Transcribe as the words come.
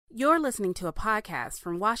You're listening to a podcast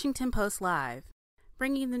from Washington Post Live,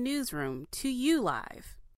 bringing the newsroom to you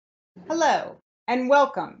live. Hello, and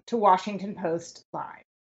welcome to Washington Post Live.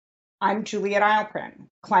 I'm Juliet Eilperin,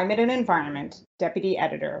 Climate and Environment Deputy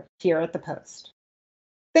Editor here at the Post.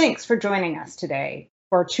 Thanks for joining us today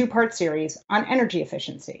for a two-part series on energy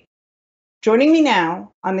efficiency. Joining me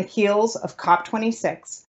now on the heels of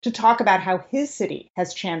COP26 to talk about how his city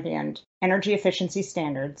has championed energy efficiency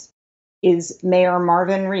standards is Mayor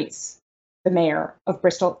Marvin Rees, the mayor of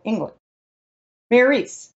Bristol, England. Mayor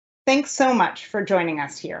Rees, thanks so much for joining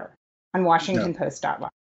us here on Washington Post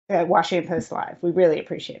Live. We really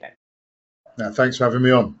appreciate it. Thanks for having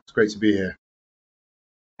me on. It's great to be here.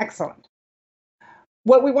 Excellent.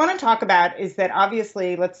 What we want to talk about is that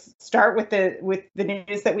obviously, let's start with the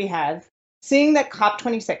news that we have. Seeing that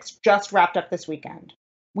COP26 just wrapped up this weekend,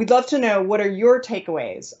 we'd love to know what are your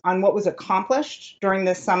takeaways on what was accomplished during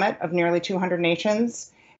this summit of nearly 200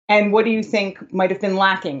 nations, and what do you think might have been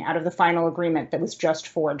lacking out of the final agreement that was just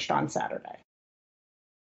forged on Saturday?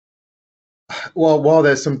 Well, while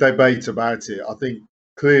there's some debate about it, I think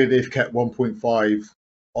clearly they've kept 1.5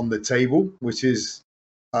 on the table, which is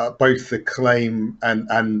both the claim and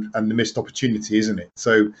the missed opportunity, isn't it?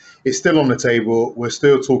 So it's still on the table. We're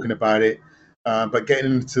still talking about it, but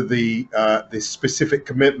getting into the specific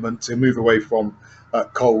commitment to move away from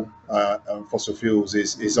coal and fossil fuels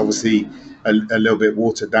is obviously a little bit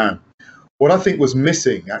watered down. What I think was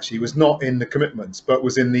missing actually was not in the commitments, but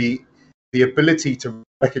was in the ability to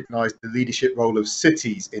recognise the leadership role of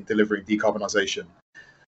cities in delivering decarbonisation.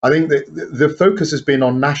 I think that the focus has been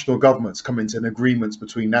on national governments coming to an agreement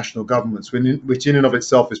between national governments, which in and of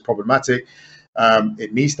itself is problematic.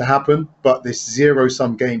 It needs to happen, but this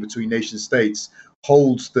zero-sum game between nation states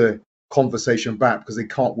holds the conversation back because they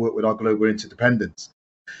can't work with our global interdependence.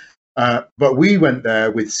 But we went there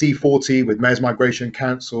with C40, with Mayors Migration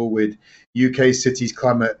Council, with UK Cities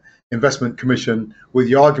Climate Investment Commission, with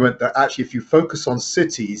the argument that actually if you focus on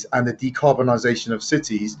cities and the decarbonisation of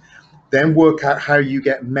cities, then work out how you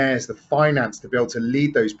get mayors the finance to be able to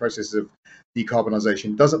lead those processes of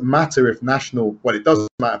decarbonisation. It doesn't matter if it doesn't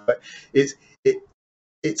matter, but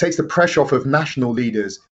it takes the pressure off of national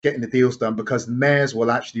leaders getting the deals done because mayors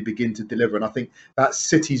will actually begin to deliver. And I think that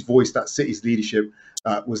city's voice, that city's leadership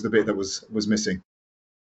was the bit that was missing.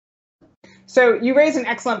 So you raise an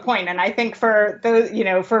excellent point, and I think for those,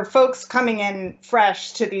 for folks coming in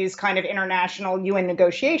fresh to these kind of international UN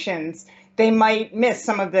negotiations, they might miss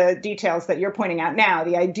some of the details that you're pointing out now.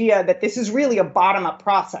 The idea that this is really a bottom-up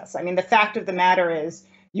process. I mean, the fact of the matter is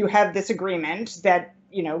you have this agreement that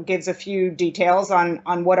gives a few details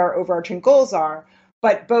on what our overarching goals are,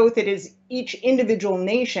 but both it is each individual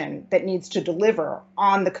nation that needs to deliver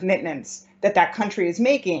on the commitments that country is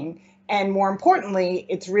making. And more importantly,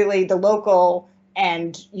 it's really the local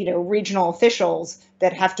and regional officials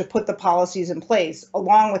that have to put the policies in place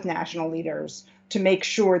along with national leaders to make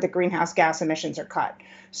sure that greenhouse gas emissions are cut.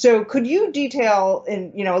 So could you detail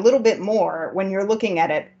in a little bit more when you're looking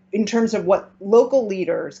at it in terms of what local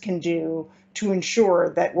leaders can do to ensure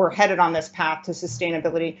that we're headed on this path to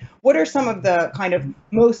sustainability? What are some of the kind of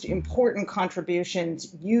most important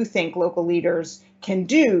contributions you think local leaders can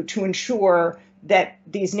do to ensure that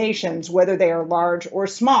these nations, whether they are large or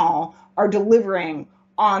small, are delivering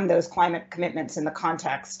on those climate commitments in the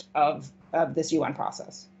context of this UN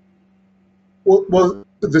process? Well,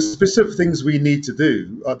 the specific things we need to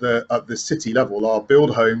do at the city level are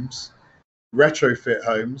build homes, retrofit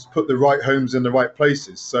homes, put the right homes in the right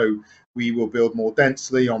places. So we will build more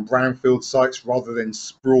densely on brownfield sites rather than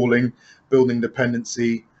sprawling building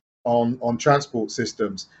dependency on transport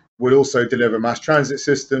systems. We'll also deliver mass transit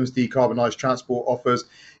systems, decarbonised transport offers.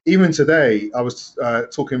 Even today, I was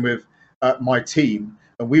talking with my team,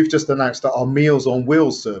 and we've just announced that our Meals on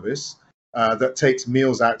Wheels service that takes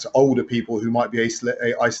meals out to older people who might be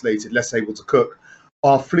isolated, less able to cook.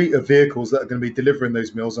 Our fleet of vehicles that are going to be delivering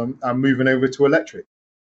those meals are moving over to electric.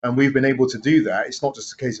 And we've been able to do that. It's not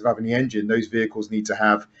just a case of having the engine. Those vehicles need to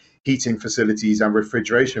have heating facilities and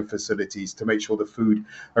refrigeration facilities to make sure the food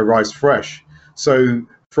arrives fresh. So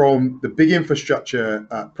from the big infrastructure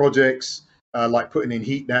projects, like putting in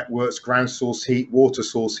heat networks, ground source heat, water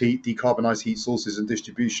source heat, decarbonised heat sources and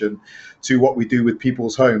distribution, to what we do with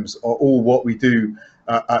people's homes, are all what we do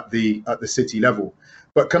at the city level.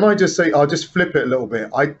 But can I just say, I'll just flip it a little bit.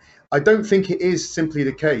 I don't think it is simply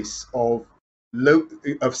the case of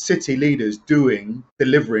city leaders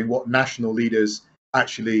delivering what national leaders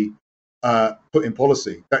actually put in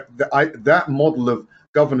policy. That model of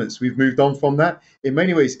governance, we've moved on from that. In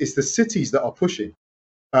many ways, it's the cities that are pushing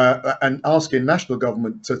and asking national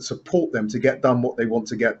government to support them to get done what they want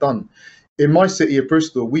to get done. in my city of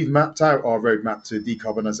Bristol, we've mapped out our roadmap to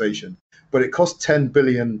decarbonisation, but it costs £10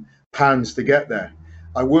 billion to get there.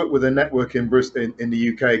 I work with a network in Bristol, in the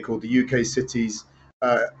UK, called the UK Cities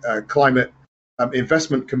Climate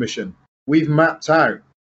Investment Commission. We've mapped out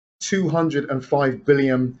 £205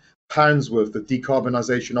 billion worth of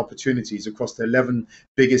decarbonisation opportunities across the 11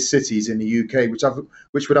 biggest cities in the UK,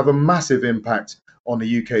 which would have a massive impact on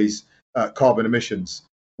the UK's carbon emissions.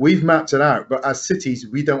 We've mapped it out, but as cities,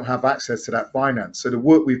 we don't have access to that finance. So the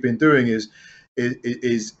work we've been doing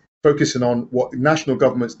is focusing on what national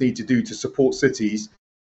governments need to do to support cities,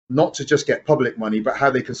 not to just get public money, but how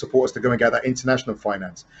they can support us to go and get that international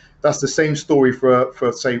finance. That's the same story for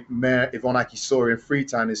say, Mayor Yvonne Akisori in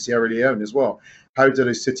Freetown in Sierra Leone as well. How do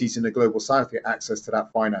those cities in the global south get access to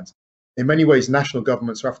that finance? In many ways, national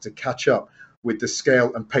governments have to catch up with the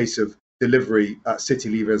scale and pace of delivery city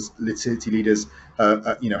leaders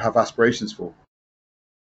have aspirations for.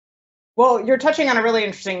 Well, you're touching on a really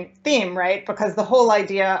interesting theme, right? Because the whole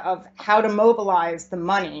idea of how to mobilize the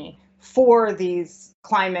money for these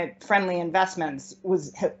climate-friendly investments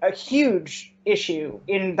was a huge issue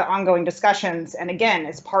in the ongoing discussions. And again,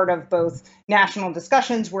 as part of both national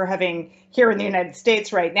discussions we're having here in the United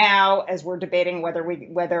States right now, as we're debating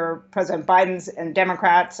whether President Biden's and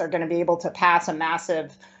Democrats are going to be able to pass a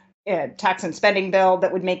massive tax and spending bill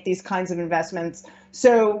that would make these kinds of investments.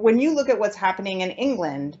 So when you look at what's happening in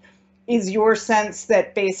England, is your sense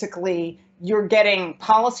that basically you're getting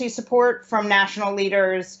policy support from national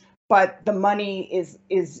leaders, but the money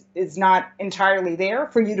is not entirely there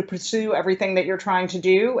for you to pursue everything that you're trying to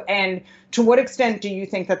do? And to what extent do you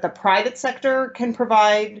think that the private sector can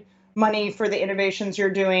provide money for the innovations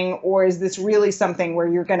you're doing? Or is this really something where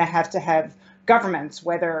you're going to have governments,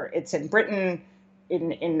 whether it's in Britain,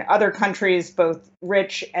 in other countries, both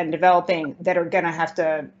rich and developing, that are going to have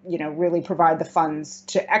to, really provide the funds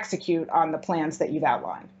to execute on the plans that you've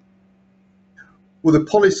outlined? Well, the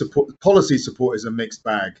policy support is a mixed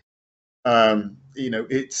bag. And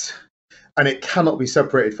it cannot be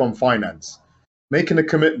separated from finance. Making a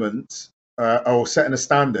commitment or setting a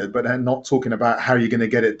standard, but then not talking about how you're going to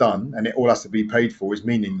get it done, and it all has to be paid for, is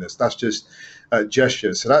meaningless. That's just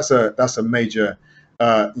gestures. So that's a major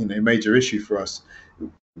major issue for us.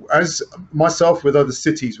 As myself with other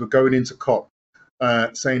cities, we're going into COP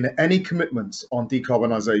saying that any commitments on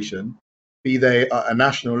decarbonisation, be they at a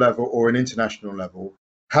national level or an international level,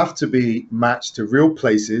 have to be matched to real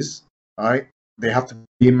places. Right? They have to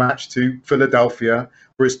be matched to Philadelphia,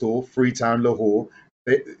 Bristol, Freetown, Lahore.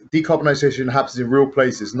 Decarbonisation happens in real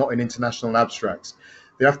places, not in international abstracts.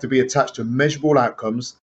 They have to be attached to measurable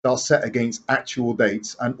outcomes that are set against actual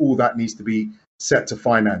dates, and all that needs to be set to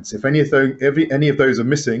finance. If any of those are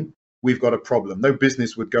missing, we've got a problem. No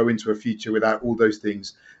business would go into a future without all those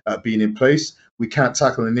things being in place. We can't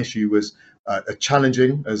tackle an issue as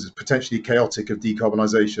challenging, as potentially chaotic of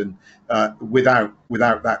decarbonisation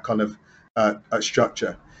without that kind of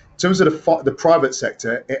structure. In terms of the private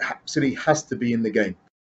sector, it absolutely has to be in the game.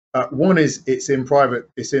 One is it's in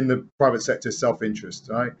the private sector's self-interest.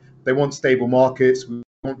 Right? They want stable markets. We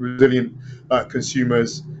want resilient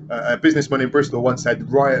consumers. A businessman in Bristol once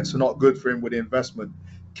said, "Riots are not good for inward investment.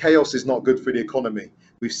 Chaos is not good for the economy."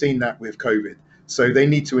 We've seen that with COVID. So they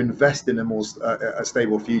need to invest in a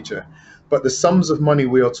stable future. But the sums of money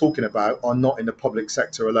we are talking about are not in the public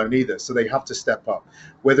sector alone either. So they have to step up,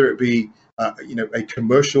 whether it be a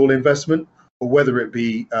commercial investment or whether it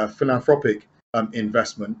be philanthropic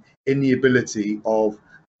investment in the ability of,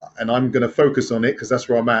 and I'm going to focus on it because that's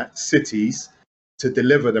where I'm at, cities to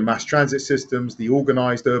deliver the mass transit systems, the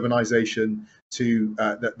organized urbanization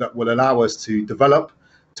that will allow us to develop,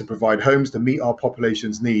 to provide homes, to meet our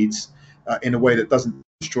population's needs in a way that doesn't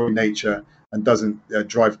destroy nature and doesn't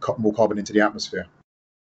drive more carbon into the atmosphere.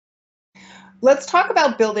 Let's talk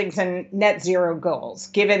about buildings and net zero goals,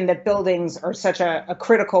 given that buildings are such a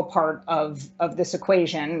critical part of this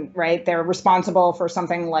equation, right? They're responsible for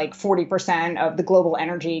something like 40% of the global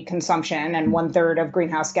energy consumption and 1/3 of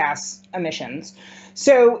greenhouse gas emissions.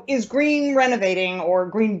 So is green renovating or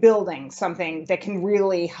green building something that can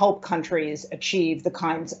really help countries achieve the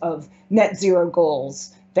kinds of net zero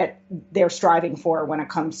goals that they're striving for when it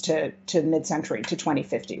comes to mid-century, to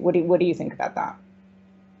 2050? What do you think about that?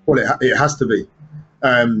 Well, it has to be.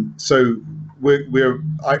 So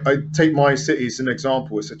I take my city as an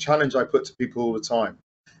example. It's a challenge I put to people all the time.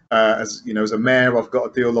 As a mayor, I've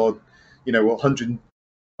got to deal on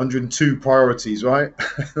 102 priorities, right?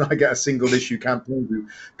 I get a single issue campaign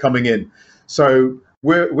coming in. So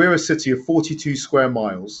we're a city of 42 square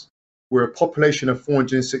miles. We're a population of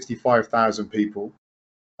 465,000 people.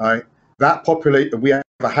 Right? That population, we have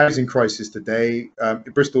a housing crisis today.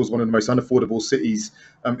 Bristol is one of the most unaffordable cities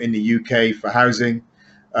in the UK for housing.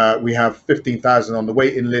 We have 15,000 on the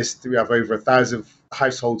waiting list. We have over 1,000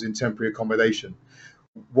 households in temporary accommodation.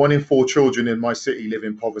 1 in 4 children in my city live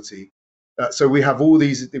in poverty. So we have all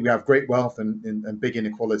these, we have great wealth and big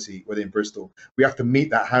inequality within Bristol. We have to meet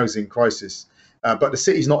that housing crisis. But the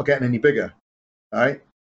city's not getting any bigger, right?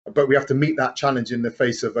 But we have to meet that challenge in the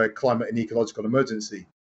face of a climate and ecological emergency.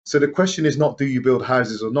 So the question is not, do you build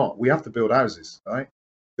houses or not? We have to build houses, right?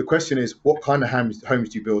 The question is, what kind of homes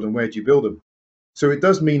do you build and where do you build them? So it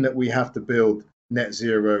does mean that we have to build net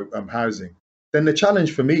zero housing. Then the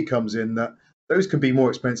challenge for me comes in that those can be more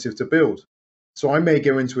expensive to build. So I may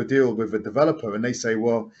go into a deal with a developer and they say,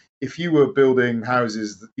 well, if you were building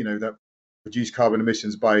houses, that reduce carbon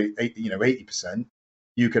emissions by 80%,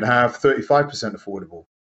 you could have 35% affordable.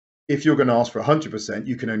 If you're going to ask for 100%,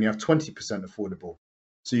 you can only have 20% affordable.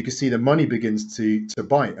 So you can see the money begins to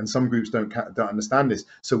bite, and some groups don't understand this.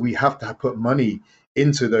 So we have to put money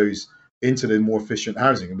into the more efficient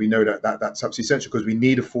housing, and we know that's absolutely essential because we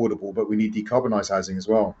need affordable, but we need decarbonized housing as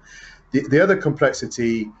well. The other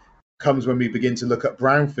complexity comes when we begin to look at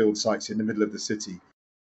brownfield sites in the middle of the city.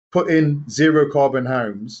 Put in zero carbon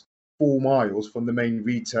homes 4 miles from the main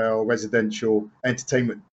retail, residential,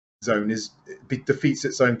 entertainment zone defeats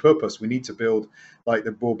its own purpose. We need to build, like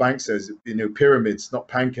the World Bank says, pyramids, not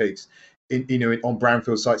pancakes, on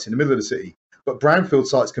brownfield sites in the middle of the city. But brownfield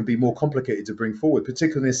sites can be more complicated to bring forward,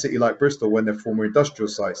 particularly in a city like Bristol when they're former industrial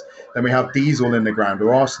sites. Then we have diesel in the ground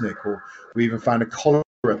or arsenic, or we even found a cholera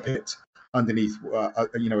pit underneath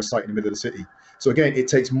a site in the middle of the city. So again, it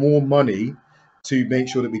takes more money to make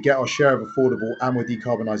sure that we get our share of affordable and we're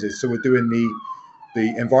decarbonising. So we're doing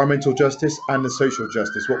the environmental justice and the social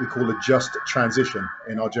justice, what we call a just transition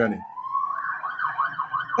in our journey.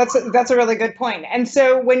 That's a really good point. And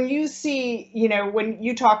so when you see, when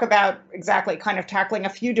you talk about exactly kind of tackling a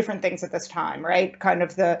few different things at this time, right? Kind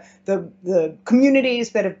of the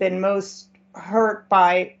communities that have been most hurt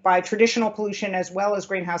by traditional pollution as well as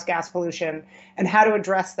greenhouse gas pollution, and how to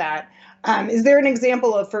address that. Is there an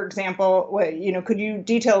example of, for example, could you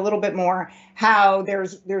detail a little bit more how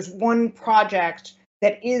there's one project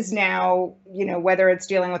that is now, whether it's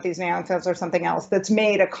dealing with these landfills or something else, that's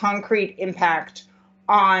made a concrete impact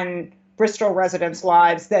on Bristol residents'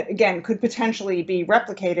 lives that, again, could potentially be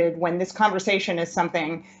replicated when this conversation is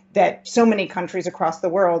something that so many countries across the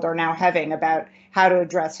world are now having about how to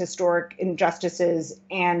address historic injustices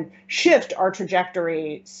and shift our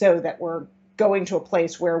trajectory so that we're going to a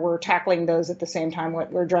place where we're tackling those at the same time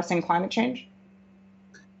we're addressing climate change?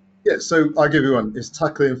 Yeah, so I'll give you one. It's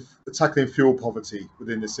tackling fuel poverty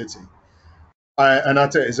within the city. And I'll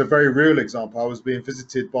tell you, it's a very real example. I was being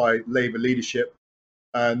visited by Labour leadership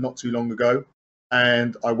not too long ago,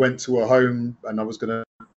 and I went to a home, and I was going to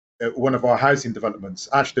one of our housing developments,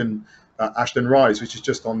 Ashton Rise, which is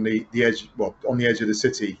just on the edge, on the edge of the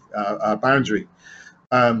city boundary.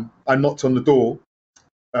 I knocked on the door.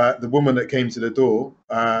 The woman that came to the door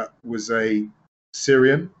was a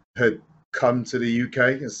Syrian, had come to the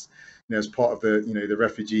UK as part of the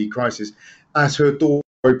refugee crisis. As her door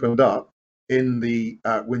opened up in the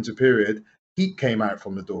winter period, heat came out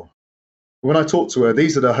from the door. When I talked to her,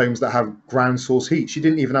 these are the homes that have ground source heat. She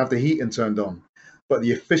didn't even have the heating turned on, but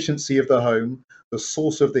the efficiency of the home, the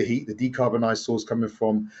source of the heat, the decarbonised source coming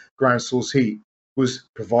from ground source heat, was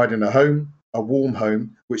providing a home, a warm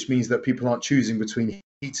home, which means that people aren't choosing between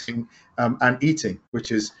heating and eating,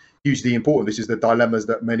 which is hugely important. This is the dilemmas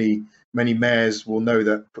that many mayors will know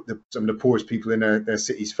that some of the poorest people in their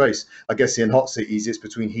cities face. I guess in hot cities, it's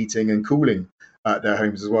between heating and cooling their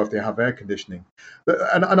homes as well if they have air conditioning.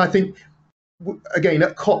 And I think, again,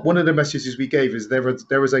 at COP, one of the messages we gave is there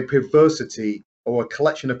is a perversity or a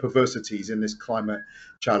collection of perversities in this climate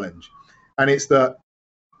challenge. And it's that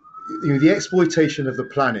the exploitation of the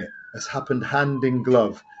planet has happened hand in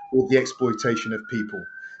glove with the exploitation of people.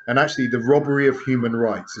 And actually, the robbery of human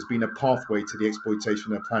rights has been a pathway to the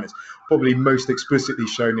exploitation of the planet, probably most explicitly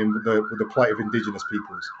shown in with the plight of indigenous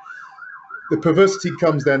peoples. The perversity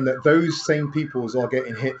comes then that those same peoples are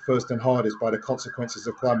getting hit first and hardest by the consequences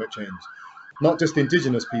of climate change. Not just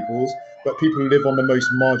indigenous peoples, but people who live on the most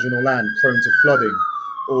marginal land, prone to flooding,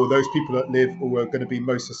 or those people that live or are going to be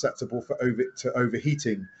most susceptible to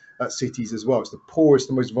overheating cities as well. It's the poorest,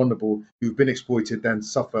 the most vulnerable who've been exploited, then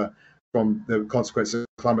suffer from the consequences of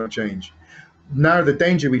climate change. Now, the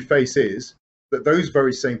danger we face is that those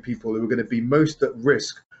very same people who are going to be most at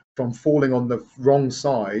risk from falling on the wrong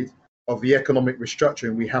side of the economic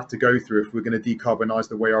restructuring we have to go through if we're going to decarbonize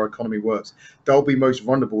the way our economy works, they'll be most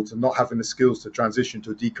vulnerable to not having the skills to transition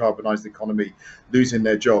to a decarbonized economy, losing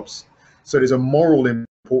their jobs. So there's a moral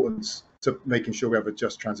importance to making sure we have a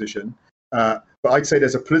just transition. But I'd say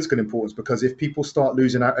there's a political importance, because if people start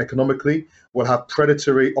losing out economically, we'll have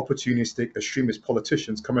predatory, opportunistic, extremist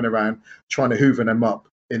politicians coming around trying to hoover them up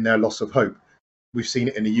in their loss of hope. We've seen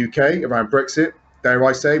it in the UK around Brexit. Dare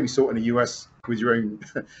I say, we saw it in the US with your own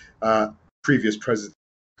previous president.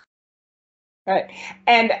 Right.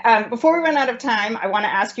 And before we run out of time, I want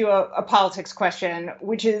to ask you a politics question,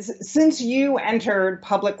 which is, since you entered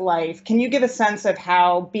public life, can you give a sense of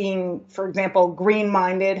how being, for example,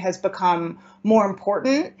 green-minded has become more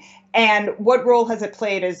important? And what role has it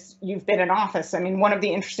played as you've been in office? I mean, one of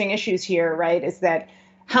the interesting issues here, right, is that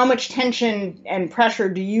how much tension and pressure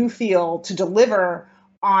do you feel to deliver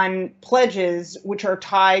on pledges which are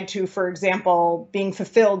tied to, for example, being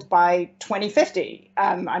fulfilled by 2050?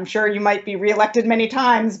 I'm sure you might be reelected many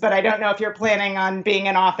times, but I don't know if you're planning on being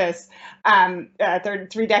in office 3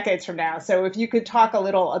 decades from now. So if you could talk a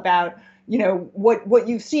little about, what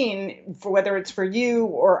you've seen, for whether it's for you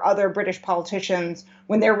or other British politicians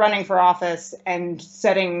when they're running for office and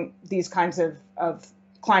setting these kinds of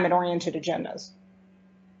climate-oriented agendas.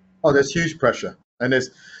 Oh, there's huge pressure,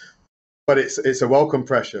 but it's a welcome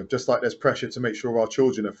pressure, just like there's pressure to make sure our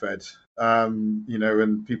children are fed,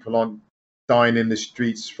 and people aren't dying in the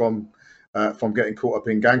streets from getting caught up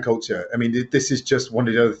in gang culture. I mean, this is just one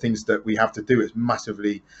of the other things that we have to do. It's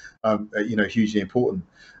massively, hugely important.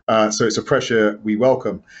 So it's a pressure we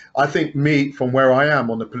welcome. I think from where I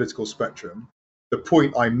am on the political spectrum, the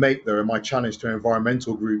point I make there, and my challenge to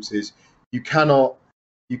environmental groups, is you cannot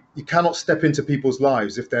step into people's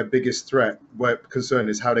lives if their biggest concern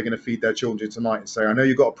is how they're going to feed their children tonight, and say, I know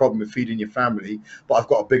you've got a problem with feeding your family, but I've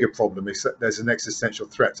got a bigger problem. There's an existential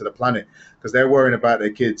threat to the planet, because they're worrying about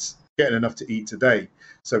their kids getting enough to eat today.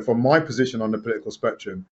 So from my position on the political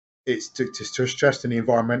spectrum, it's to stress in the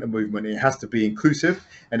environmental movement, it has to be inclusive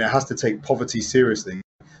and it has to take poverty seriously,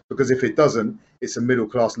 because if it doesn't, it's a middle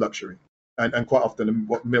class luxury. And quite often a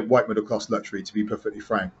white middle class luxury, to be perfectly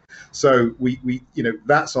frank. So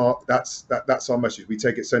that's our message. We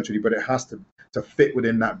take it centrally, but it has to fit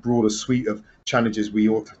within that broader suite of challenges we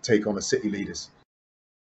ought to take on as city leaders.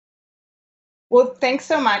 Well, thanks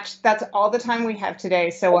so much. That's all the time we have today,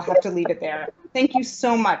 so we'll have to leave it there. Thank you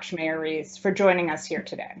so much, Mayor Rees, for joining us here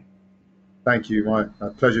today. Thank you. My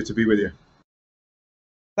pleasure to be with you.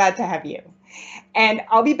 Glad to have you. And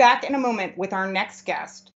I'll be back in a moment with our next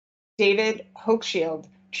guest, David Hochschild,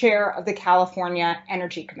 Chair of the California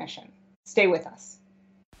Energy Commission. Stay with us.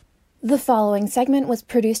 The following segment was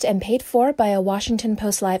produced and paid for by a Washington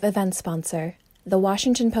Post Live event sponsor. The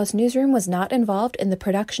Washington Post newsroom was not involved in the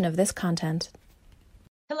production of this content.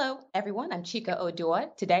 Hello, everyone. I'm Chika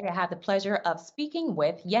Odua. Today, I have the pleasure of speaking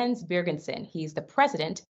with Jens Birgensen. He's the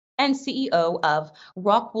president and CEO of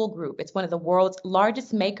Rockwool Group. It's one of the world's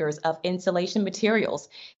largest makers of insulation materials.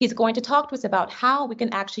 He's going to talk to us about how we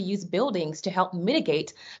can actually use buildings to help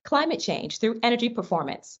mitigate climate change through energy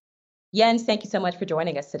performance. Jens, thank you so much for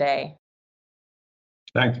joining us today.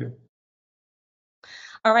 Thank you.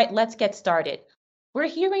 All right, let's get started. We're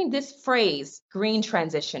hearing this phrase, green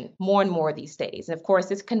transition, more and more these days. And of course,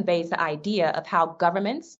 this conveys the idea of how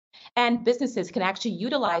governments and businesses can actually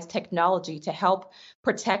utilize technology to help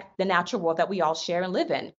protect the natural world that we all share and live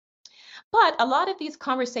in. But a lot of these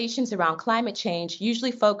conversations around climate change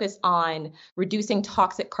usually focus on reducing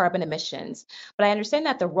toxic carbon emissions. But I understand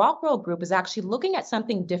that the Rockwool Group is actually looking at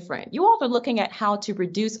something different. You all are looking at how to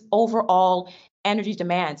reduce overall energy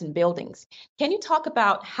demands in buildings. Can you talk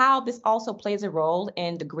about how this also plays a role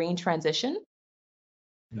in the green transition?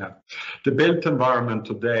 Yeah, the built environment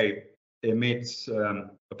today emits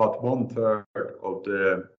about 1/3 of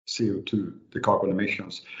the CO2, the carbon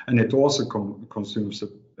emissions, and it also consumes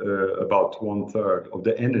about 1/3 of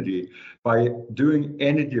the energy. By doing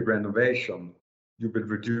energy renovation, you will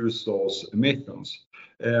reduce those emissions.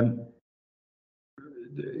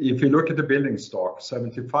 If you look at the building stock,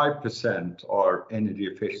 75% are energy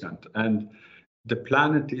efficient, and the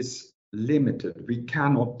planet is limited. We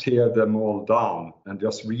cannot tear them all down and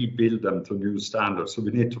just rebuild them to new standards. So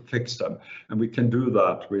we need to fix them. And we can do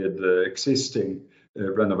that with existing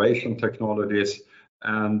renovation technologies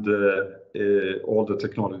and all the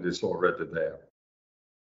technologies already there.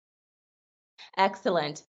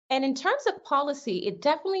 Excellent. And in terms of policy, it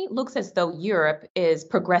definitely looks as though Europe is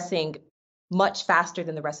progressing much faster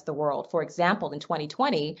than the rest of the world. For example, in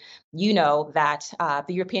 2020, you know that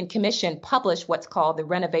the European Commission published what's called the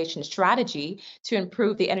renovation strategy to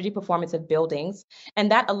improve the energy performance of buildings.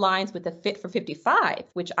 And that aligns with the Fit for 55,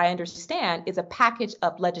 which I understand is a package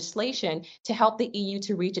of legislation to help the EU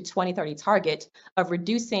to reach a 2030 target of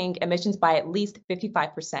reducing emissions by at least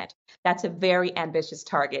 55%. That's a very ambitious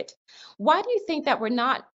target. Why do you think that we're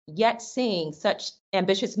not yet seeing such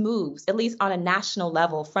ambitious moves, at least on a national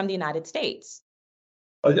level, from the United States?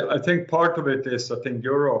 I think part of it is that in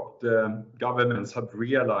Europe, the governments have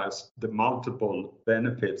realized the multiple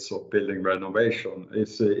benefits of building renovation.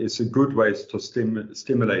 It's a good way to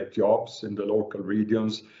stimulate jobs in the local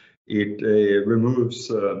regions. It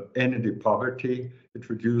removes energy poverty. It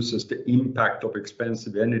reduces the impact of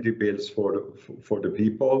expensive energy bills for the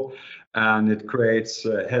people, and it creates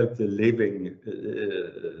healthy living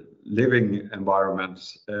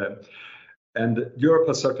environments. And Europe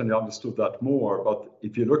has certainly understood that more. But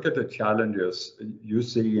if you look at the challenges, you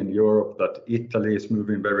see in Europe that Italy is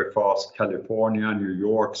moving very fast. California, New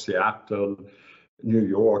York, Seattle, New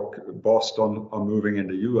York, Boston are moving in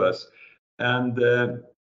the US. And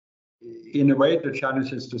in a way, the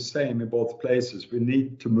challenge is the same in both places. We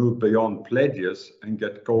need to move beyond pledges and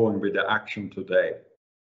get going with the action today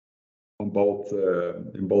on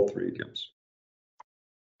in both regions.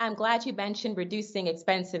 I'm glad you mentioned reducing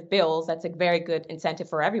expensive bills. That's a very good incentive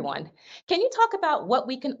for everyone. Can you talk about what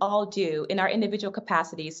we can all do in our individual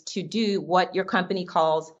capacities to do what your company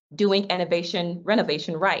calls doing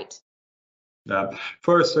renovation right?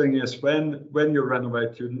 First thing is when you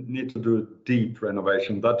renovate, you need to do deep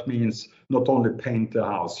renovation. That means not only paint the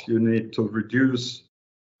house, you need to reduce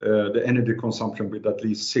the energy consumption with at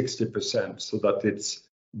least 60% so that it's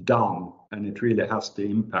done and it really has the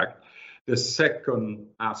impact. The second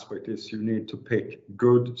aspect is you need to pick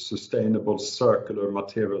good, sustainable, circular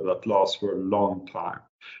material that lasts for a long time.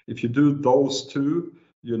 If you do those two,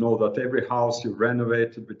 you know that every house you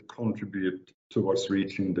renovated would contribute towards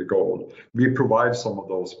reaching the goal. We provide some of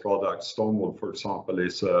those products. Stone, for example,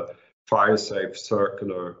 is a fire-safe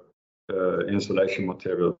circular insulation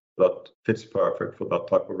material that fits perfect for that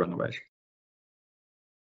type of renovation.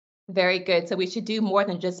 Very good. So we should do more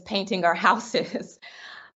than just painting our houses.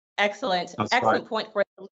 Excellent. That's Excellent right. point for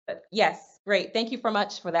yes. Great. Thank you so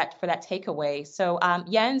much for that takeaway. So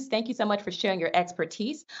Jens, thank you so much for sharing your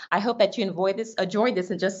expertise. I hope that you enjoyed this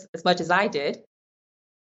and just as much as I did.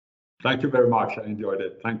 Thank you very much. I enjoyed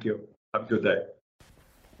it. Thank you. Have a good day.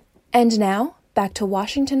 And now, back to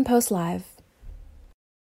Washington Post Live.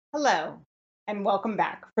 Hello, and welcome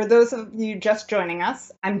back. For those of you just joining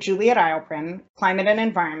us, I'm Juliet Eilperin, Climate and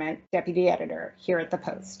Environment Deputy Editor here at the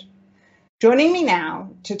Post. Joining me now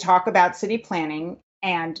to talk about city planning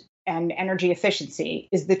and energy efficiency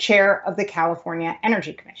is the chair of the California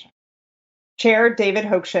Energy Commission. Chair David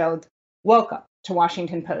Hochschild, welcome to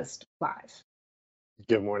Washington Post Live.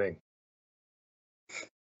 Good morning.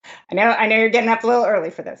 I know you're getting up a little early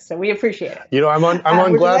for this, so we appreciate it. You know, I'm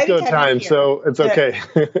on Glasgow time, so it's okay.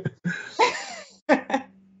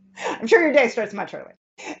 I'm sure your day starts much earlier.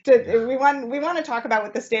 We want to talk about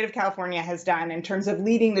what the state of California has done in terms of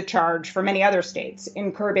leading the charge for many other states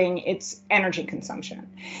in curbing its energy consumption.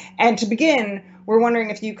 And to begin, we're wondering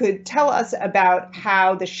if you could tell us about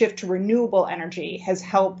how the shift to renewable energy has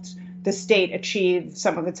helped the state achieve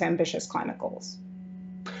some of its ambitious climate goals.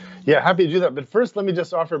 Yeah, happy to do that. But first, let me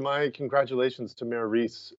just offer my congratulations to Mayor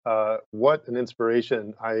Rees. What an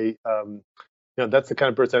inspiration. That's the kind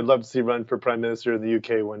of person I'd love to see run for Prime Minister in the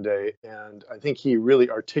UK one day. And I think he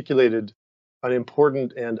really articulated an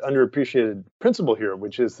important and underappreciated principle here,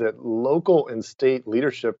 which is that local and state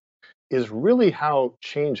leadership is really how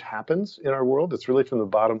change happens in our world. It's really from the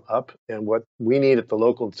bottom up. And what we need at the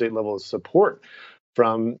local and state level is support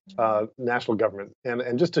from national government.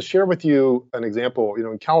 And just to share with you an example,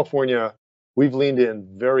 in California, we've leaned in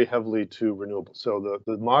very heavily to renewables. So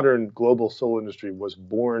the modern global solar industry was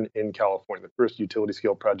born in California. The first utility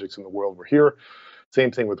scale projects in the world were here.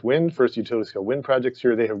 Same thing with wind. First utility scale wind projects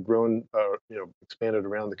here. They have grown, expanded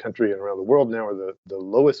around the country and around the world. Now are the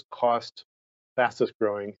lowest cost, fastest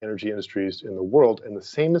growing energy industries in the world. And the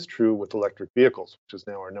same is true with electric vehicles, which is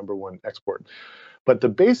now our #1 export. But the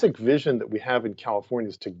basic vision that we have in California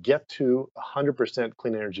is to get to 100%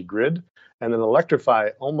 clean energy grid and then electrify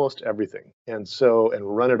almost everything and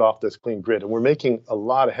run it off this clean grid. And we're making a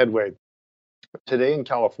lot of headway. Today in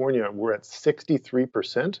California, we're at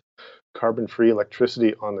 63% carbon-free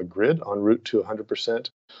electricity on the grid, en route to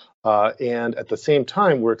 100%. And at the same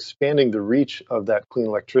time, we're expanding the reach of that clean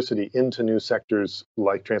electricity into new sectors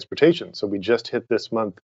like transportation. So we just hit this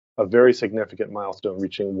month a very significant milestone,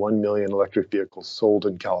 reaching 1 million electric vehicles sold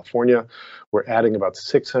in California. We're adding about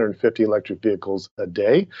 650 electric vehicles a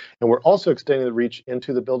day. And we're also extending the reach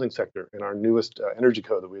into the building sector. In our newest energy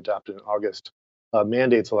code that we adopted in August,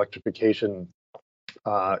 mandates electrification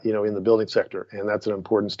in the building sector. And that's an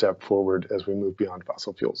important step forward as we move beyond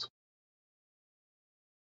fossil fuels.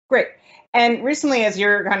 Great. And recently, as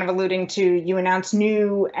you're kind of alluding to, you announced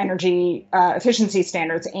new energy efficiency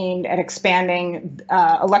standards aimed at expanding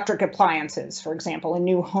electric appliances, for example, in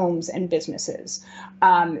new homes and businesses.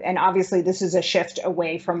 And obviously, this is a shift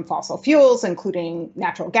away from fossil fuels, including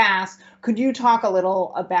natural gas. Could you talk a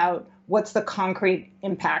little about what's the concrete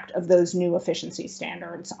impact of those new efficiency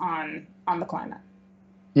standards on the climate?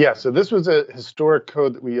 Yeah, so this was a historic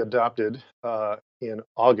code that we adopted in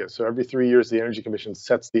August. So every 3 years, the Energy Commission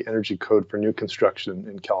sets the energy code for new construction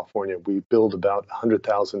in California. We build about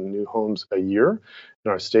 100,000 new homes a year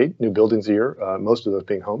in our state, new buildings a year, most of those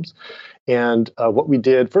being homes. And what we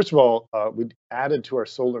did, first of all, we added to our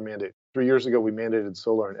solar mandate. 3 years ago, we mandated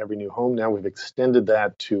solar in every new home. Now we've extended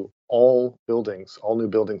that to all buildings, all new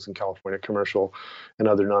buildings in California, commercial and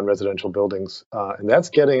other non-residential buildings. And that's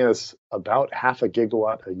getting us about 0.5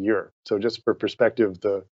 gigawatt a year. So just for perspective,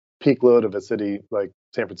 the peak load of a city like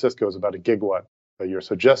San Francisco is about 1 gigawatt a year.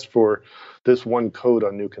 So just for this one code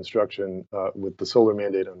on new construction with the solar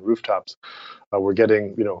mandate on rooftops, we're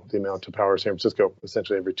getting the amount to power San Francisco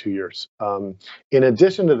essentially every 2 years. In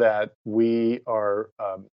addition to that, we are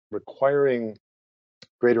requiring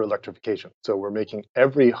greater electrification. So we're making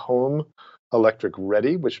every home electric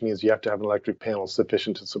ready, which means you have to have an electric panel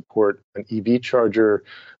sufficient to support an EV charger,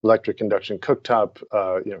 electric induction cooktop,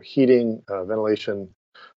 heating, ventilation,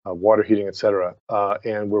 water heating, et cetera.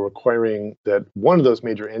 And we're requiring that one of those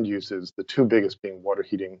major end uses, the two biggest being water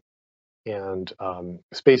heating and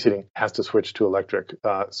space heating, has to switch to electric.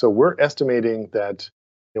 So we're estimating that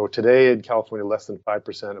today in California, less than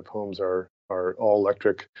 5% of homes are all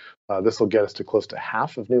electric. This will get us to close to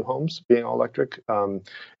half of new homes being all electric. And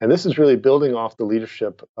this is really building off the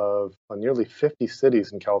leadership of nearly 50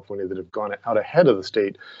 cities in California that have gone out ahead of the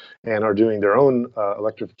state and are doing their own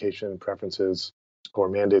electrification preferences or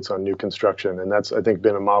mandates on new construction. And that's, I think,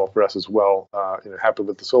 been a model for us as well. Happened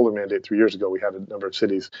with the solar mandate 3 years ago. We had a number of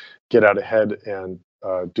cities get out ahead and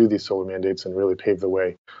do these solar mandates and really pave the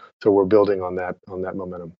way. So we're building on that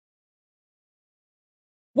momentum.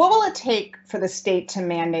 What will it take for the state to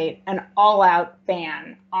mandate an all-out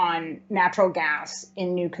ban on natural gas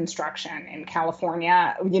in new construction in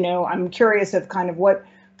California? I'm curious of kind of what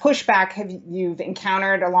pushback you've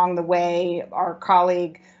encountered along the way. Our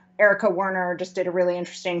colleague Erica Werner just did a really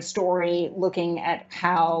interesting story looking at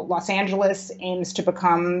how Los Angeles aims to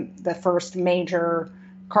become the first major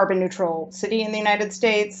carbon neutral city in the United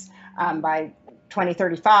States by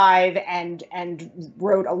 2035, and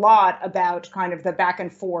wrote a lot about kind of the back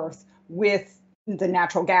and forth with the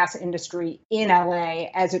natural gas industry in LA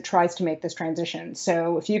as it tries to make this transition.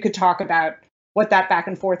 So if you could talk about what that back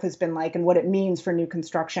and forth has been like and what it means for new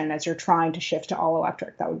construction as you're trying to shift to all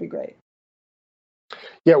electric, that would be great.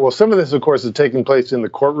 Yeah, well, some of this, of course, is taking place in the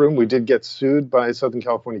courtroom. We did get sued by Southern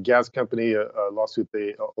California Gas Company, a lawsuit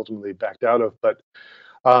they ultimately backed out of. But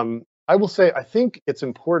I will say, I think it's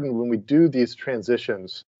important when we do these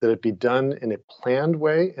transitions that it be done in a planned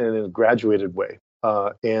way and in a graduated way.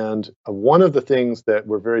 And one of the things that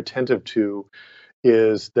we're very attentive to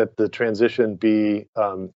is that the transition be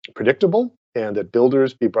predictable and that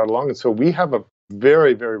builders be brought along. And so we have a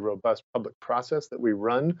very, very robust public process that we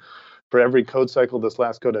run for every code cycle. This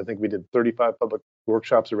last code, I think we did 35 public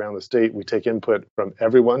workshops around the state. We take input from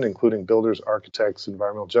everyone, including builders, architects,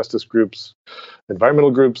 environmental justice groups,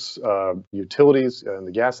 environmental groups, utilities, and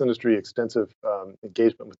the gas industry, extensive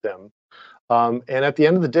engagement with them. And at the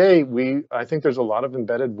end of the day, I think there's a lot of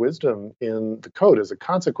embedded wisdom in the code as a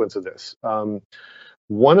consequence of this.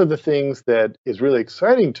 One of the things that is really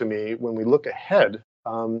exciting to me when we look ahead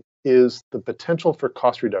is the potential for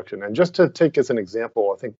cost reduction. And just to take as an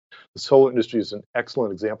example, I think the solar industry is an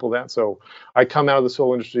excellent example of that. So I come out of the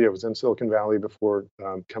solar industry. I was in Silicon Valley before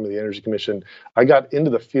coming to the Energy Commission. I got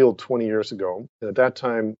into the field 20 years ago. And at that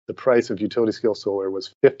time, the price of utility scale solar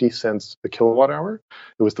was 50 cents a kilowatt hour.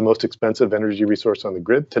 It was the most expensive energy resource on the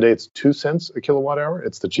grid. Today, it's 2 cents a kilowatt hour.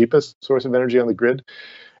 It's the cheapest source of energy on the grid.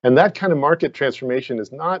 And that kind of market transformation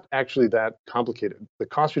is not actually that complicated. The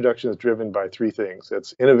cost reduction is driven by three things.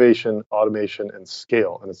 It's innovation, automation, and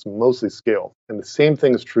scale. And it's mostly scale. And the same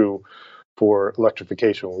thing is true for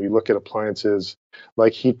electrification. When we look at appliances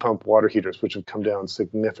like heat pump water heaters, which have come down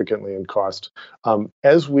significantly in cost,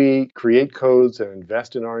 as we create codes and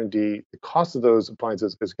invest in R&D, the cost of those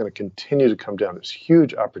appliances is going to continue to come down. There's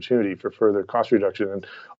huge opportunity for further cost reduction, and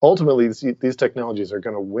ultimately these technologies are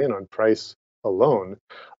going to win on price alone.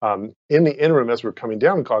 In the interim, as we're coming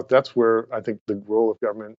down in cost, that's where I think the role of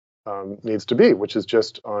government needs to be, which is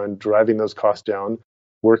just on driving those costs down,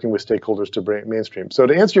 working with stakeholders to bring it mainstream. So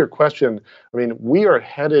to answer your question, I mean, we are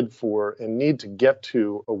headed for and need to get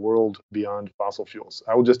to a world beyond fossil fuels.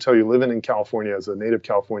 I will just tell you, living in California as a native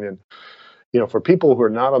Californian, for people who are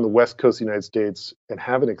not on the West Coast of the United States and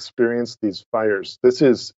haven't experienced these fires,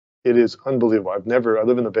 it is unbelievable. I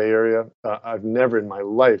live in the Bay Area. I've never in my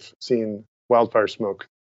life seen wildfire smoke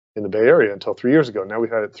in the Bay Area until 3 years ago. Now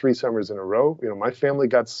we've had it 3 summers in a row. My family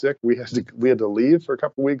got sick. We had to leave for a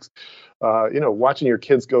couple of weeks. Watching your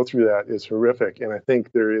kids go through that is horrific. And I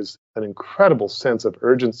think there is an incredible sense of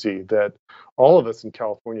urgency that all of us in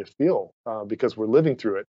California feel because we're living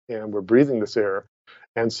through it and we're breathing this air.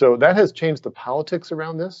 And so that has changed the politics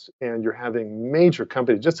around this. And you're having major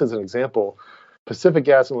companies, just as an example, Pacific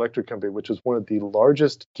Gas and Electric Company, which is one of the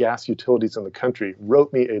largest gas utilities in the country,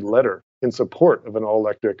 wrote me a letter in support of an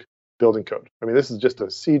all-electric building code. I mean, this is just a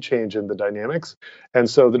sea change in the dynamics. And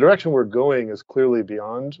so the direction we're going is clearly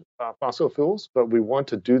beyond fossil fuels, but we want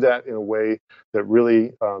to do that in a way that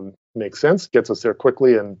really makes sense, gets us there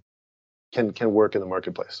quickly, and can work in the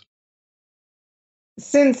marketplace.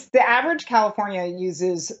 Since the average California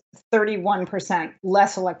uses 31%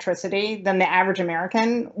 less electricity than the average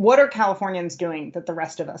American, what are Californians doing that the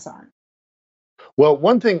rest of us aren't? Well,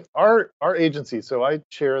 one thing, our agency, so I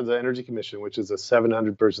chair the Energy Commission, which is a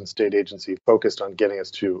 700-person state agency focused on getting us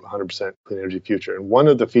to 100% clean energy future. And one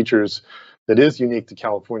of the features that is unique to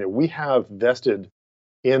California, we have vested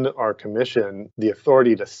in our commission the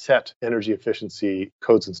authority to set energy efficiency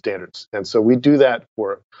codes and standards. And so we do that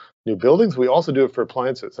for new buildings. We also do it for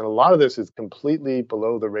appliances. And a lot of this is completely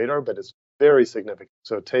below the radar, but it's very significant.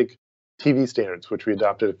 So take TV standards, which we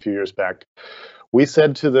adopted a few years back. We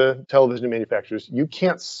said to the television manufacturers, you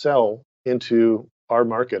can't sell into our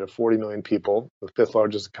market of 40 million people, the 5th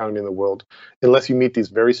largest economy in the world, unless you meet these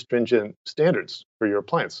very stringent standards for your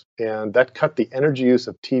appliance. And that cut the energy use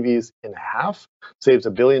of TVs in half, saves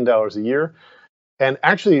 $1 billion a year. And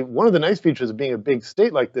actually, one of the nice features of being a big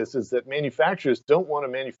state like this is that manufacturers don't want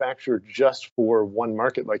to manufacture just for one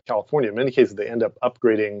market like California. In many cases, they end up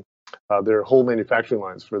upgrading their whole manufacturing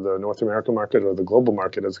lines for the North American market or the global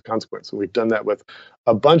market as a consequence. And we've done that with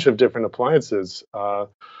a bunch of different appliances.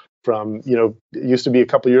 From, it used to be a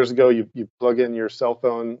couple of years ago, you plug in your cell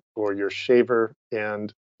phone or your shaver,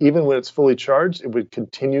 and even when it's fully charged, it would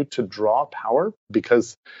continue to draw power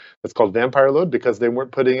because it's called vampire load, because they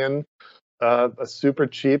weren't putting in a super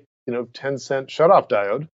cheap, 10-cent shutoff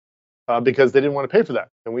diode because they didn't want to pay for that.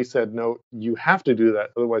 And we said, no, you have to do that.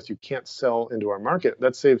 Otherwise, you can't sell into our market.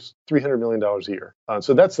 That saves $300 million a year.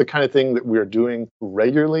 So that's the kind of thing that we're doing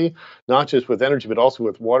regularly, not just with energy, but also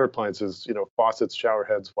with water appliances, faucets, shower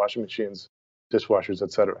heads, washing machines, dishwashers,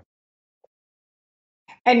 et cetera.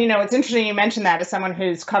 And, it's interesting you mentioned that as someone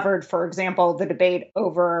who's covered, for example, the debate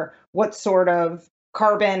over what sort of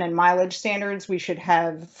carbon and mileage standards we should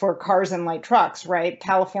have for cars and light trucks, right?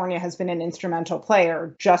 California has been an instrumental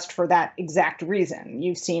player just for that exact reason.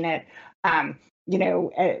 You've seen it,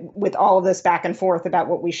 with all of this back and forth about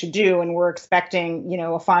what we should do. And we're expecting,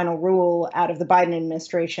 a final rule out of the Biden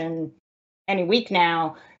administration any week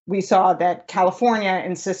now. We saw that California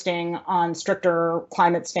insisting on stricter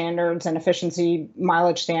climate standards and efficiency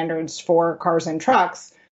mileage standards for cars and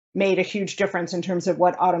trucks made a huge difference in terms of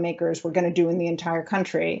what automakers were going to do in the entire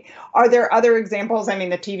country. Are there other examples? I mean,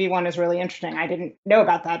 the TV one is really interesting. I didn't know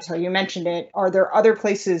about that till you mentioned it. Are there other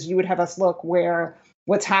places you would have us look where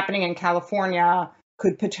what's happening in California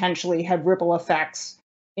could potentially have ripple effects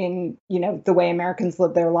in, the way Americans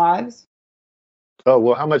live their lives? Oh,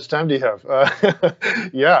 well, how much time do you have?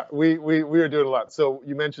 Yeah, we are doing a lot. So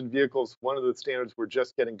you mentioned vehicles. One of the standards we're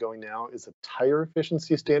just getting going now is a tire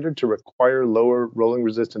efficiency standard to require lower rolling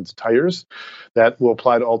resistance tires. That will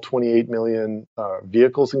apply to all 28 million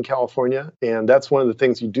vehicles in California. And that's one of the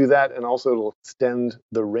things you do that. And also it'll extend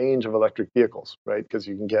the range of electric vehicles, right? Because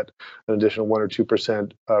you can get an additional 1 or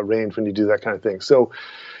 2% range when you do that kind of thing. So,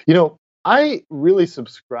 I really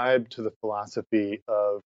subscribe to the philosophy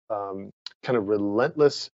of kind of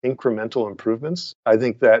relentless incremental improvements. I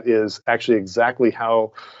think that is actually exactly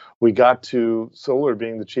how we got to solar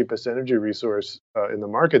being the cheapest energy resource in the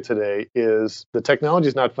market today is the technology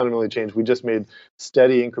is not fundamentally changed. We just made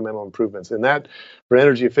steady incremental improvements. And that, for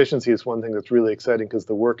energy efficiency, is one thing that's really exciting because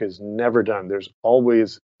the work is never done. There's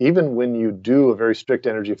always, even when you do a very strict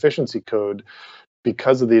energy efficiency code,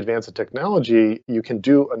 because of the advance of technology, you can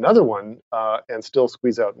do another one and still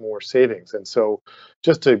squeeze out more savings. And so,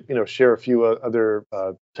 just to share a few other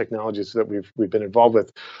technologies that we've been involved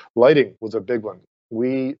with, lighting was a big one.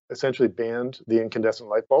 We essentially banned the incandescent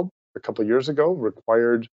light bulb a couple of years ago,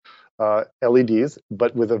 required LEDs,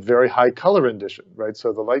 but with a very high color rendition, right?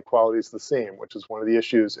 So the light quality is the same, which is one of the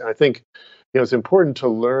issues. And I think it's important to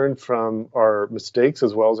learn from our mistakes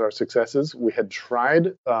as well as our successes. We had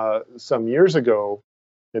tried some years ago,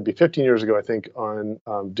 maybe 15 years ago, I think, on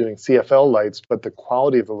doing CFL lights, but the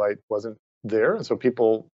quality of the light wasn't there. And so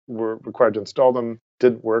people were required to install them,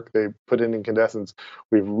 didn't work. They put in incandescents.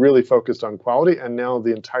 We've really focused on quality, and now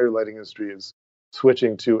the entire lighting industry is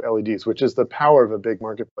switching to LEDs, which is the power of a big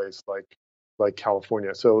marketplace like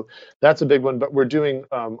California. So that's a big one. But we're doing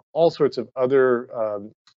all sorts of other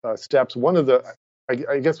steps. One of the,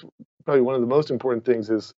 I guess, probably one of the most important things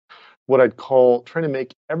is what I'd call trying to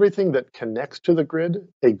make everything that connects to the grid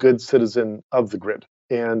a good citizen of the grid.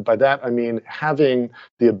 And by that, I mean having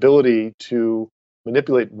the ability to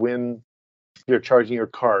manipulate when you're charging your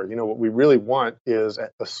car. What we really want is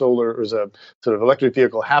a solar, or is a sort of electric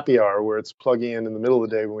vehicle happy hour where it's plugging in the middle of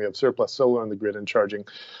the day when we have surplus solar on the grid and charging.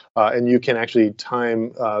 And you can actually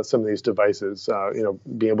time some of these devices,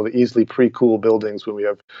 being able to easily pre-cool buildings when we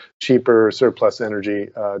have cheaper surplus energy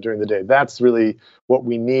during the day. That's really what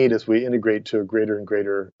we need as we integrate to a greater and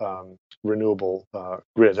greater renewable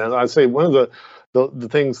grid. And I'd say one of the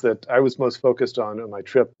things that I was most focused on my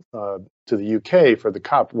trip to the UK for the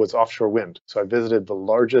COP was offshore wind. So I visited the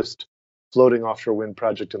largest floating offshore wind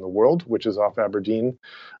project in the world, which is off Aberdeen,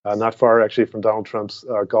 not far actually from Donald Trump's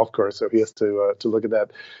golf course. So he has to look at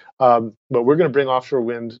that. But we're going to bring offshore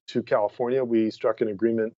wind to California. We struck an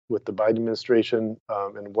agreement with the Biden administration,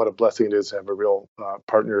 and what a blessing it is to have a real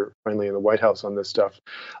partner finally in the White House on this stuff.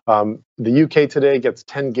 The UK today gets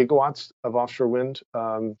 10 gigawatts of offshore wind.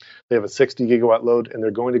 They have a 60 gigawatt load, and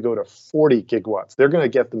they're going to go to 40 gigawatts. They're going to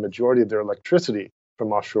get the majority of their electricity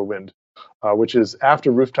from offshore wind, which is,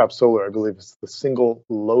 after rooftop solar, I believe it's the single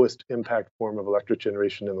lowest impact form of electric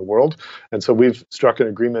generation in the world. And so we've struck an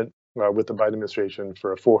agreement with the Biden administration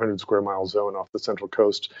for a 400 square mile zone off the Central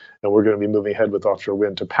Coast, and we're going to be moving ahead with offshore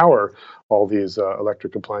wind to power all these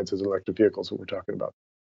electric appliances and electric vehicles that we're talking about.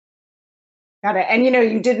 Got it. And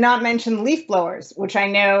you did not mention leaf blowers, which I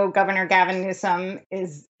know Governor Gavin Newsom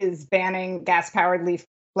is banning gas-powered leaf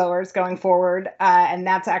blowers going forward, and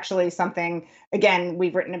that's actually something, again,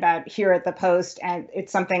 we've written about here at the Post, and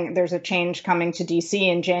it's something. There's a change coming to DC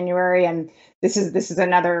in January, and this is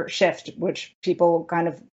another shift which people kind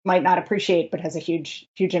of might not appreciate, but has a huge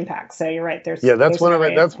impact. So you're right. That's one of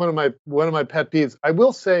my pet peeves. I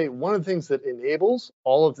will say one of the things that enables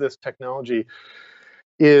all of this technology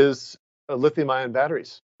is lithium-ion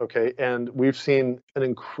batteries. Okay, and we've seen an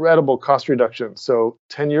incredible cost reduction. So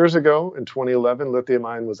 10 years ago, in 2011,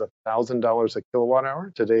 lithium-ion was $1,000 a kilowatt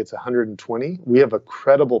hour. Today, it's $120. We have a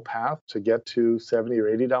credible path to get to $70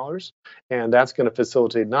 or $80, and that's going to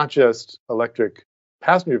facilitate not just electric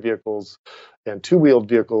passenger vehicles and two-wheeled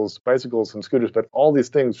vehicles, bicycles and scooters, but all these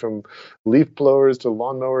things from leaf blowers to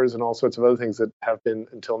lawnmowers and all sorts of other things that have been,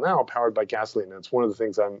 until now, powered by gasoline. And it's one of the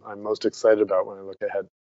things I'm most excited about when I look ahead.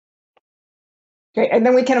 Great. And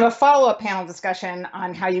then we can have a follow-up panel discussion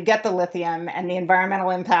on how you get the lithium and the environmental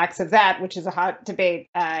impacts of that, which is a hot debate,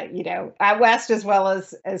 out west as well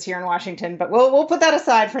as here in Washington. But we'll put that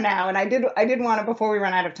aside for now. And I did want to, before we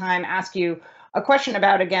run out of time, ask you a question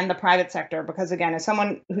about, again, the private sector, because, again, as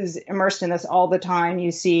someone who's immersed in this all the time,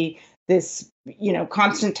 you see this,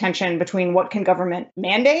 constant tension between what can government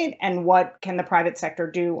mandate and what can the private sector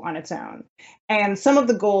do on its own. And some of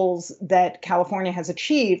the goals that California has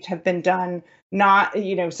achieved have been done a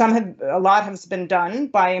lot has been done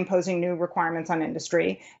by imposing new requirements on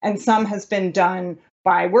industry, and some has been done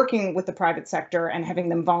by working with the private sector and having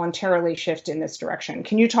them voluntarily shift in this direction.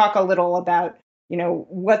 Can you talk a little about,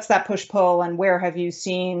 what's that push-pull, and where have you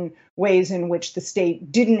seen ways in which the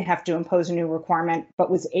state didn't have to impose a new requirement, but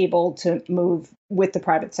was able to move with the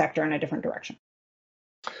private sector in a different direction?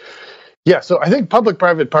 Yeah, so I think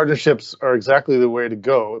public-private partnerships are exactly the way to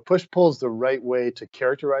go. Push-pull is the right way to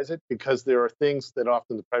characterize it, because there are things that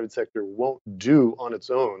often the private sector won't do on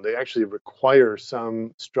its own. They actually require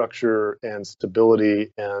some structure and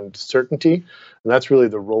stability and certainty, and that's really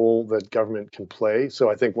the role that government can play.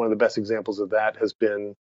 So I think one of the best examples of that has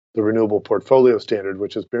been the renewable portfolio standard,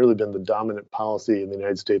 which has barely been the dominant policy in the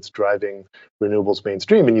United States driving renewables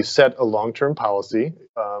mainstream. And you set a long-term policy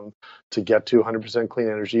to get to 100% clean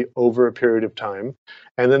energy over a period of time.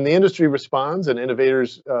 And then the industry responds and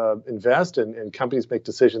innovators invest and companies make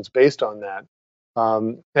decisions based on that.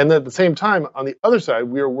 And at the same time, on the other side,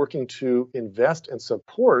 we are working to invest and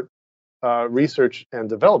support research and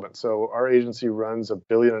development. So our agency runs $1.5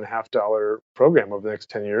 billion program over the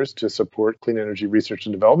next 10 years to support clean energy research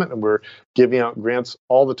and development. And we're giving out grants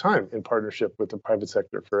all the time in partnership with the private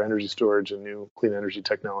sector for energy storage and new clean energy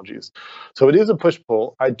technologies. So it is a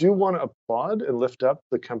push-pull. I do want to applaud and lift up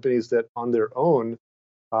the companies that on their own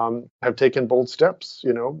have taken bold steps,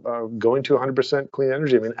 going to 100% clean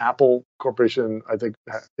energy. I mean, Apple Corporation, I think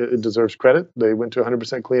it deserves credit. They went to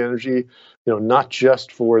 100% clean energy, not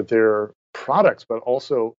just for their products, but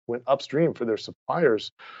also went upstream for their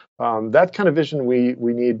suppliers. That kind of vision we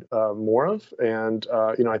need more of. And,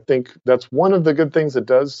 I think that's one of the good things that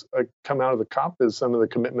does come out of the COP is some of the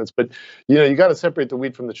commitments. But, you got to separate the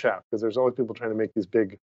wheat from the chaff because there's always people trying to make these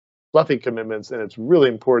big, fluffy commitments. And it's really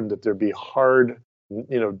important that there be hard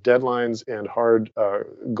deadlines and hard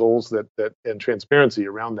goals that and transparency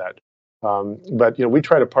around that. But we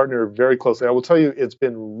try to partner very closely. I will tell you, it's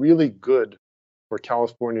been really good for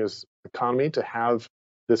California's economy to have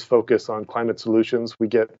this focus on climate solutions. We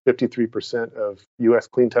get 53% of U.S.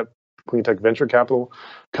 clean tech venture capital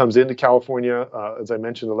comes into California. As I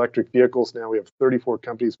mentioned, electric vehicles. Now we have 34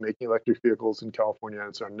 companies making electric vehicles in California.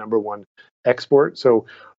 It's our number one export. So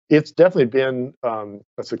it's definitely been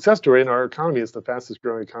a success story, and our economy is the fastest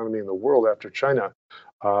growing economy in the world after China.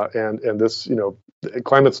 And this,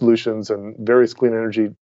 climate solutions and various clean energy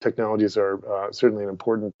technologies are certainly an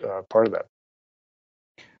important part of that.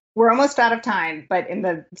 We're almost out of time, but in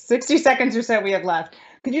the 60 seconds or so we have left,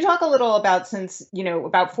 could you talk a little about, since,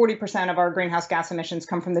 about 40% of our greenhouse gas emissions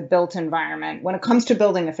come from the built environment, when it comes to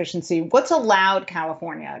building efficiency, what's allowed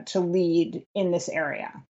California to lead in this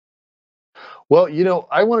area? Well,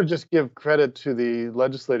 I want to just give credit to the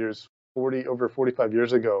legislators over 45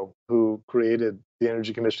 years ago who created the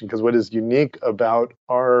Energy Commission, because what is unique about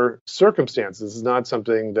our circumstances is not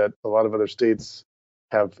something that a lot of other states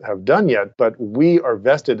have done yet, but we are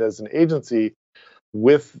vested as an agency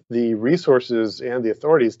with the resources and the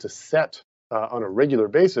authorities to set on a regular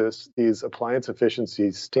basis these appliance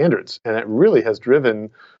efficiency standards. And it really has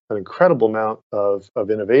driven an incredible amount of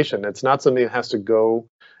innovation. It's not something that has to go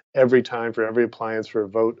every time for every appliance for a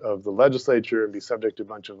vote of the legislature and be subject to a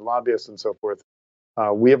bunch of lobbyists and so forth.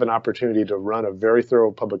 We have an opportunity to run a very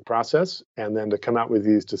thorough public process and then to come out with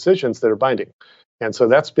these decisions that are binding. And so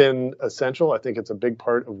that's been essential. I think it's a big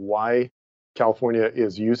part of why California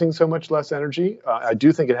is using so much less energy. I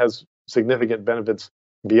do think it has significant benefits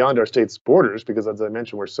beyond our state's borders because, as I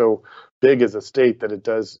mentioned, we're so big as a state that it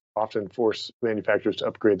does often force manufacturers to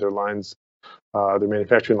upgrade their lines, their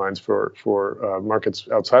manufacturing lines for markets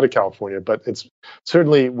outside of California. But it's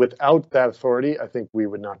certainly without that authority, I think we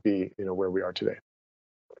would not be where we are today.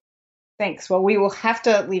 Thanks. Well, we will have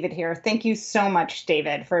to leave it here. Thank you so much,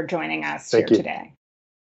 David, for joining us here today.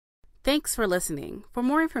 Thanks for listening. For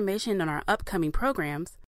more information on our upcoming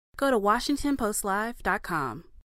programs, go to WashingtonPostLive.com.